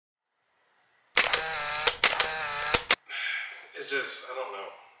just, I don't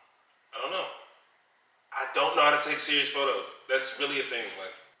know. I don't know how to take serious photos. That's really a thing.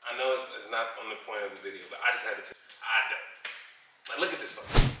 Like, I know it's not on the point of the video, but I just had to take, like, look at this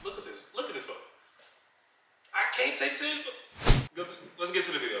photo. Look at this photo. I can't take serious photos. Let's get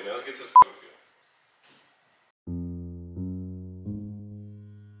to the video, man. Let's get to the video.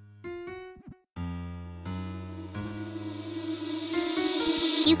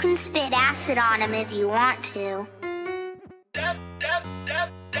 You can spit acid on him if you want to.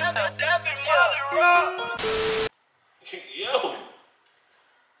 Yo,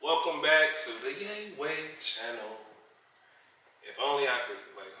 welcome back to the Yay Way channel. If only I could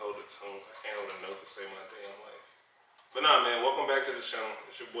like hold a tune. I can't hold a note to save my damn life. But nah, man, welcome back to the channel.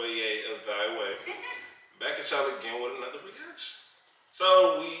 It's your boy Yay of Thy Way. Back at y'all again with another reaction.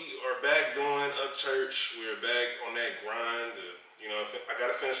 So we are back doing Up Church. We're back on that grind. You know, I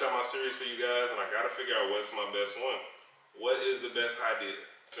gotta finish out my series for you guys, and I gotta figure out what's my best one. What is the best hi-deas?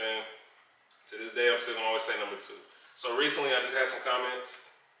 Saying to this day, I'm still gonna always say number 2. So recently, I just had some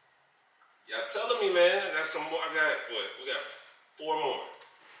comments. Y'all telling me, man, I got some more. I got what? We got 4 more,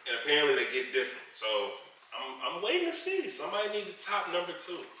 and apparently they get different. So I'm waiting to see. Somebody need the top number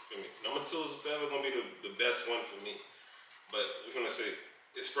 2 for me. Number 2 is forever gonna be the best one for me. But we're gonna see.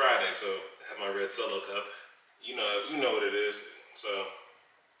 It's Friday, so I have my red Solo cup. You know what it is. So,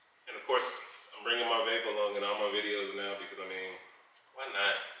 and of course, I'm bringing my vape along in all my videos now because I mean, why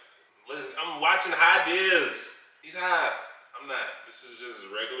not? I'm watching hi-deas. He's high. I'm not. This is just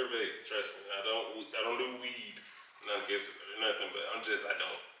regular vape. Trust me. I don't do weed. I'm not against it or nothing, but I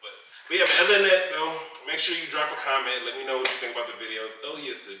don't. But yeah, man, other than that though, make sure you drop a comment. Let me know what you think about the video. Throw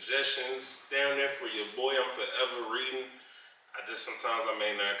your suggestions down there for your boy. I'm forever reading. Sometimes I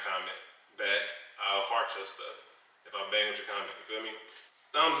may not comment back. I'll heart your stuff if I bang with your comment. You feel me?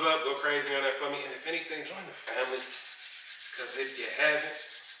 Thumbs up, go crazy on that for me. And if anything, join the family. Cause if you haven't,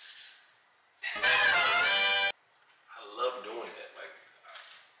 I love doing that. Like,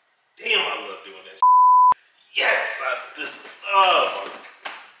 damn, I love doing that. Yes, I do. Oh.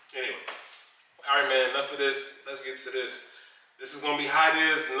 Anyway, all right, man. Enough of this. Let's get to this. This is gonna be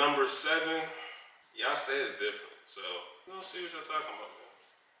hi-deas number 7. Y'all say it's different, so we're gonna see what y'all talking about, man.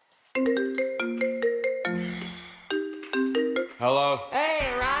 Hello. Hey,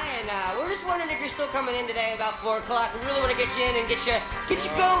 Ryan. We're just wondering if you're still coming in today about 4 o'clock. We really want to get you in and get you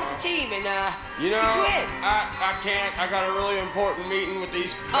going with the team and you know, get you in. I can't. I got a really important meeting with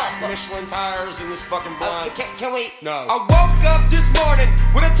these Michelin tires and this fucking blunt. Can we? No. I woke up this morning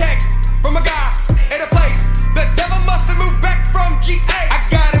with a text from a guy at a place. The devil must have moved back from GA. I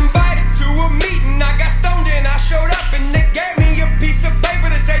got invited to a meeting. I got stoned and I showed up and they gave me a piece of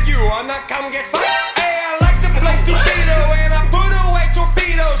paper that said, "You wanna come get fucked?" Hey, I like to play stupido and I put away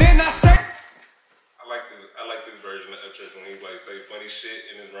torpedoes. Then I said, I like this version of Up Church when he like say funny shit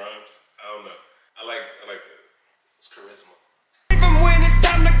in his rhymes. I don't know. I like that. It's charisma. Even when it's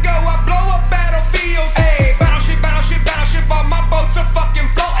time to go, I blow up battlefields. Hey, battleship, battleship, battleship, all my boats are fucking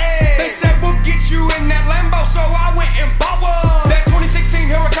floating. They said we'll get you in that Lambo, so I went and bought one. That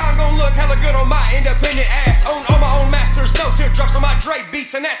 2016 Huracan gon' look hella good on my independent ass. Own all my own masters, no teardrops on my Dre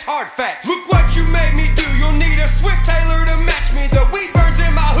beats, and that's hard facts. Look what you made me do. You'll need a Swift Taylor to match me. The weed burns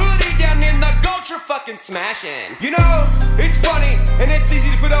in my hoodie down in the Gulch, you're fucking smashing. You know, it's funny and it's easy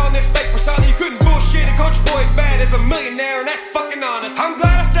to put on this fake persona. You couldn't bullshit a country boy as bad as a millionaire, and that's fucking honest. I'm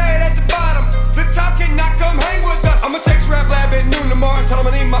glad I stayed at the bottom. The top cannot come hang with us. I'ma text Rap Lab at noon tomorrow and tell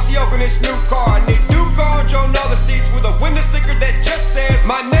them I need my CO in this new car. I need new guards on all the seats with a window sticker that just says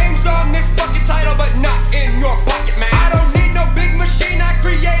my name's on this fucking title, but not in your pocket, man. I don't need no big machine. I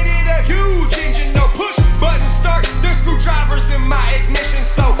created a huge engine, no push button start. There's screwdrivers in my ignition,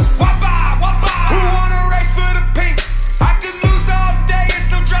 so wah-bah, wah-bah. Who wanna race for the pink? I could lose all day and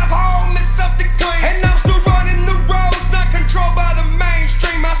still drive home in something clean. And I'm still running the roads, not controlled by the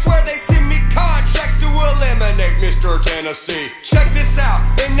mainstream. I swear they send me contracts to eliminate Mr. Tennessee. Check this out.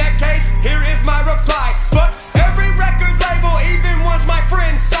 In that case, here is my reply. But every record label, even ones my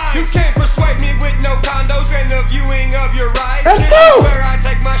friends sign. You can't persuade me with no condos and the viewing of your rights. This is where I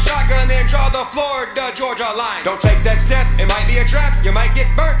take my shotgun and draw the Florida, Georgia line. Don't take that step, it might be a trap. You might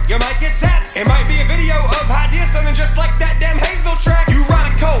get burnt, you might get zapped. It might be a video of hi-deas, something just like that damn Hayesville track. You ride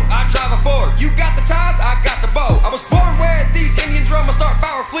a Colt, I drive a Ford. You got the ties, I got the bow. I was born where these Indians roam. I start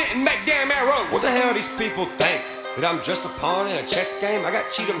Bower Flint and make damn arrows. What the hell these people think? That I'm just a pawn in a chess game? I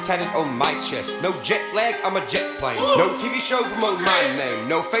got Cheatham tatted on my chest. No jet lag, I'm a jet plane. No TV show promote my name.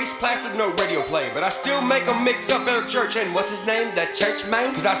 No face plastered, no radio play. But I still make a mix up at a church. And what's his name? That church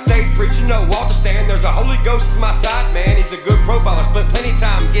man? Cause I stayed preaching, no wall to stand. There's a Holy Ghost is my side man. He's a good profiler. Spent plenty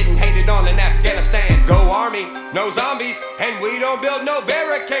time getting hated on in Afghanistan. Go Army. army, no zombies, and we don't build no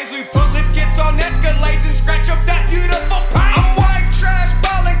barricades. We put lift kits on Escalades and scratch up that beautiful paint. I'm white trash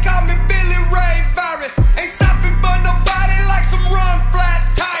falling, call me Billy Ray Virus. Ain't stopping but nobody like some run flat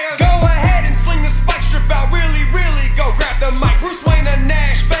tires. Go ahead and sling the spike strip out, really, really go grab the mic. Bruce Wayne of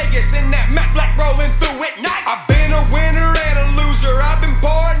Nash Vegas in that Matt Black rolling through at night. I've been a winner and a loser, I've been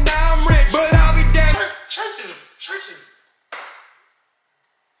poor, now I'm rich, but I'll be damn. Church is.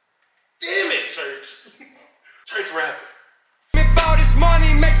 Damn it, church. Church rapping. If all this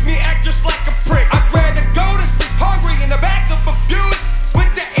money makes me act just like a prick, I'd rather go to sleep hungry in the back of a Buick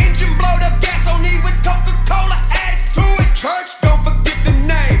with the engine blowed up gasoline with Coca-Cola added to it. Church, don't forget the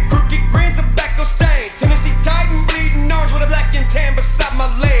name. Crooked grin, tobacco stain. Tennessee Titan, bleeding orange with a black and tan beside my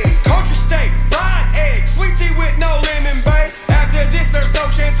leg. Country steak, fried egg, sweet tea with no lemon base. After this, there's no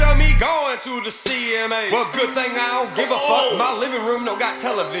chance of me going to the CMA. Well, good thing I don't give a fuck. My living room don't got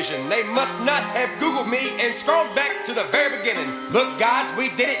television. They must not have Googled me and scrolled back to the very beginning. Look, guys, we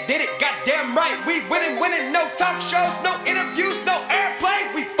did it, goddamn right. We winning, no talk shows, no interviews, no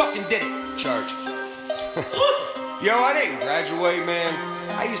airplay. We fucking did it, church. Yo, I didn't graduate, man.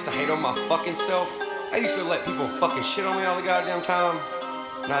 I used to hate on my fucking self. I used to let people fucking shit on me all the goddamn time.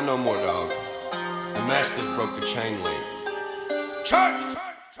 Not no more, dog. The master broke the chain link. Church!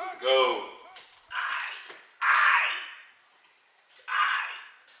 Let's go.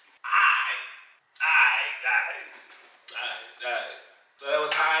 So that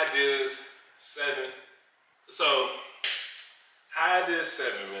was hi-deas 7. So, hi-deas 7,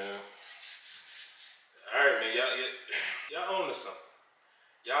 man. Alright, man, y'all own this something.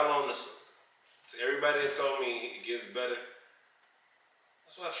 Y'all own this something. To everybody that told me it gets better,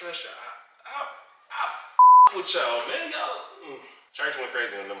 that's why I trust y'all. I with y'all, man. Y'all, Church went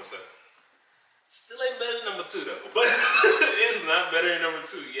crazy on number 7. Still ain't better than number 2 though, but it's not better than number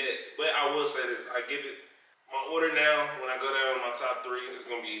 2 yet. But I will say this, I give it my order now. When I go down my top 3, it's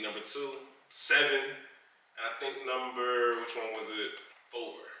gonna be number 2, 7, and I think which one was it? 4.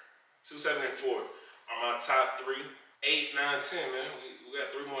 2, 7, and 4 are my top 3. 8, 9, 10, man. We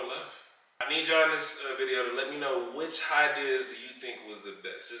got 3 more left. I need y'all in this video to let me know which hi-deas do you think was the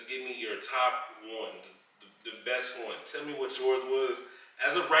best. Just give me your top 1, the best one. Tell me what yours was.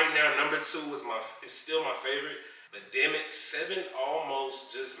 As of right now, number 2 is still my favorite, but damn it, 7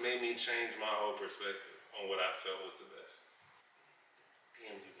 almost just made me change my whole perspective on what I felt was the best.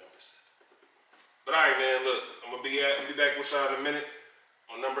 Damn you, number 7. But alright, man, look, I'm gonna be back with y'all in a minute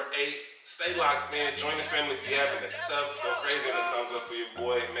on number 8. Stay locked, man. Join the family if you haven't. It's tough. Go crazy on the thumbs up for your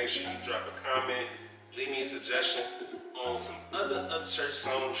boy. Make sure you drop a comment. Leave me a suggestion on some other Upchurch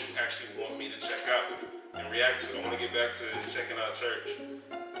songs you actually want me to check out and react to. I want to get back to checking out church.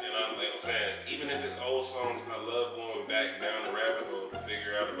 And I'm saying, even if it's old songs, I love going back down the rabbit hole to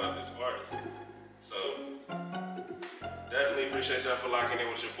figure out about this artist. So, definitely appreciate y'all for locking in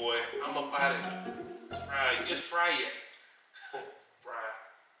with your boy. I'm up out of here. It's Friday. Friday.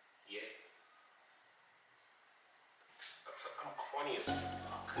 I'm corny as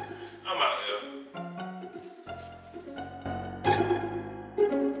fuck. I'm out here.